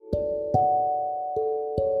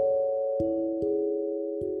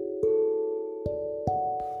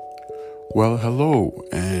Well, hello,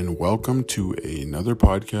 and welcome to another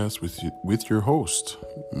podcast with your host,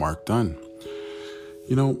 Mark Dunn.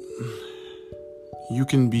 You know, you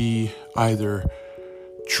can be either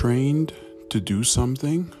trained to do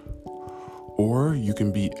something, or you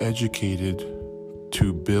can be educated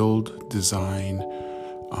to build, design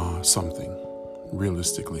something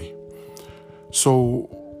realistically. So,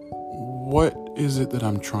 what is it that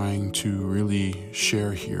I'm trying to really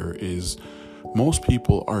share here is most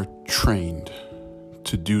people are trained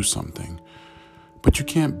to do something, but you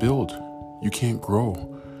can't build, you can't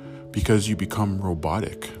grow because you become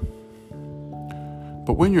robotic.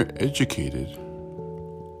 But when you're educated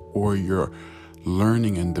or you're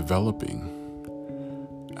learning and developing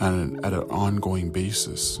at an ongoing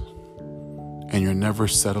basis, and you're never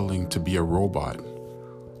settling to be a robot,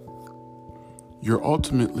 you're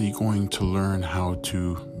ultimately going to learn how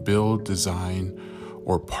to build, design,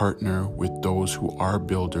 or partner with those who are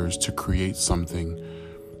builders to create something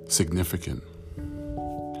significant.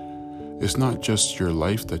 It's not just your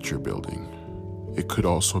life that you're building. It could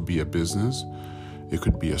also be a business. It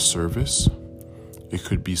could be a service. It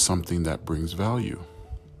could be something that brings value.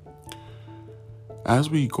 As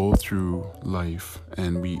we go through life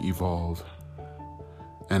and we evolve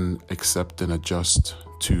and accept and adjust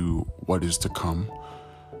to what is to come,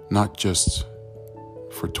 not just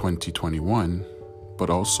for 2021, but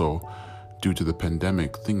also due to the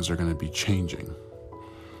pandemic, things are going to be changing.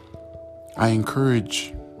 I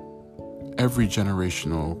encourage every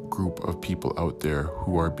generational group of people out there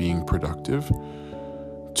who are being productive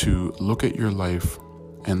to look at your life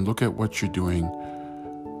and look at what you're doing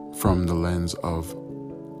from the lens of,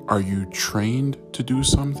 are you trained to do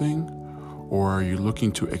something, or are you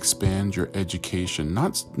looking to expand your education?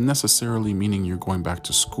 Not necessarily meaning you're going back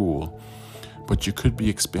to school, but you could be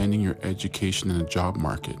expanding your education in the job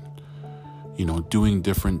market. You know, doing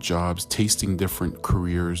different jobs, tasting different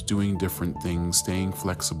careers, doing different things, staying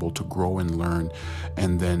flexible to grow and learn,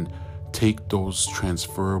 and then take those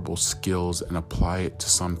transferable skills and apply it to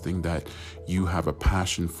something that you have a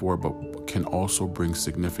passion for, but can also bring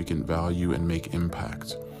significant value and make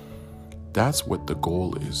impact. That's what the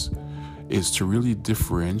goal is to really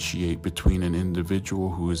differentiate between an individual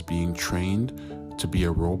who is being trained to be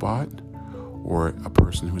a robot or a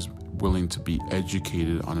person who's willing to be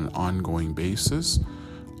educated on an ongoing basis,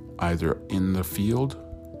 either in the field,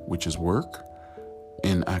 which is work,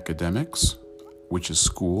 in academics, which is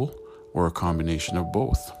school, or a combination of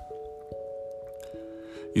both.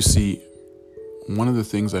 You see, one of the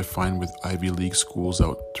things I find with Ivy League schools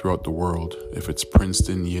out throughout the world, if it's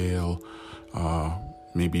Princeton, Yale,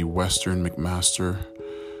 maybe Western McMaster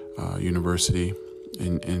University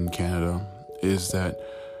in Canada, is that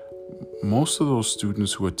most of those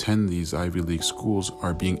students who attend these Ivy League schools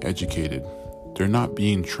are being educated. They're not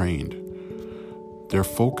being trained. They're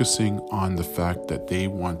focusing on the fact that they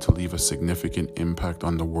want to leave a significant impact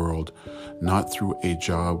on the world, not through a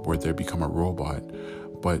job where they become a robot,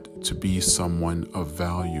 but to be someone of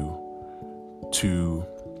value, to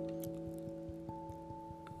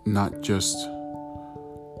not just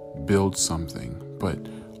build something, but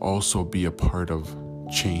also be a part of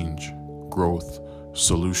change, growth,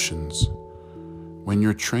 solutions. When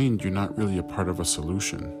you're trained, you're not really a part of a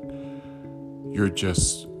solution. You're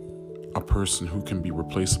just a person who can be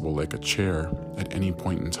replaceable like a chair at any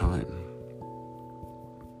point in time.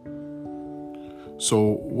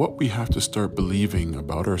 So what we have to start believing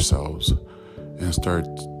about ourselves and start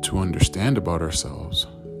to understand about ourselves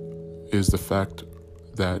is the fact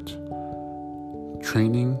that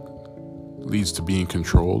training leads to being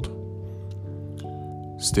controlled.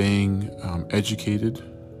 Staying educated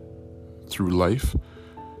through life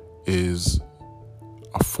is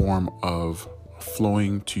a form of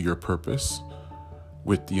flowing to your purpose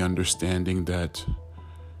with the understanding that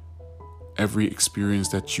every experience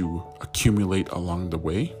that you accumulate along the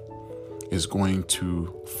way is going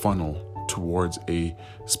to funnel towards a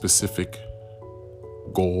specific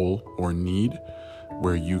goal or need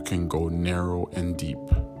where you can go narrow and deep.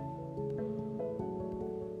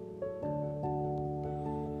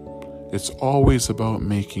 It's always about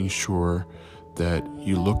making sure that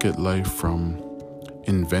you look at life from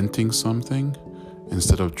inventing something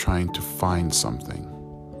instead of trying to find something.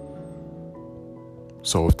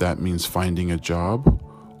 So if that means finding a job,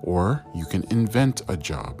 or you can invent a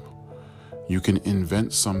job. You can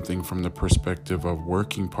invent something from the perspective of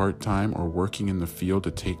working part-time or working in the field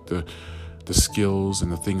to take the skills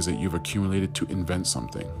and the things that you've accumulated to invent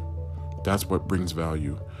something. That's what brings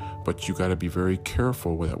value. But you got to be very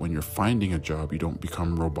careful with that when you're finding a job, you don't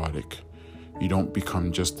become robotic. You don't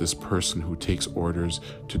become just this person who takes orders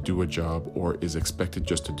to do a job or is expected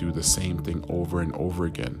just to do the same thing over and over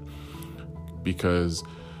again, because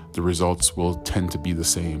the results will tend to be the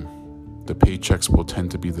same. The paychecks will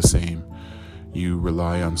tend to be the same. You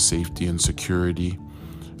rely on safety and security.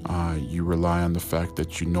 You rely on the fact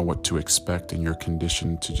that you know what to expect, and you're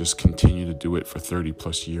conditioned to just continue to do it for 30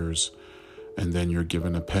 plus years. And then you're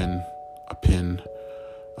given a pen, a pin,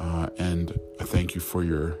 and a thank you for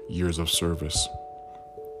your years of service.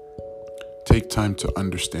 Take time to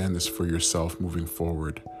understand this for yourself moving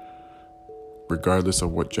forward. Regardless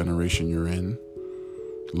of what generation you're in,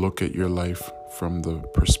 look at your life from the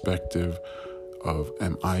perspective of,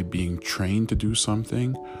 am I being trained to do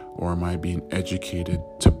something, or am I being educated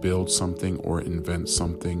to build something or invent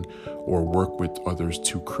something or work with others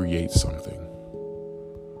to create something?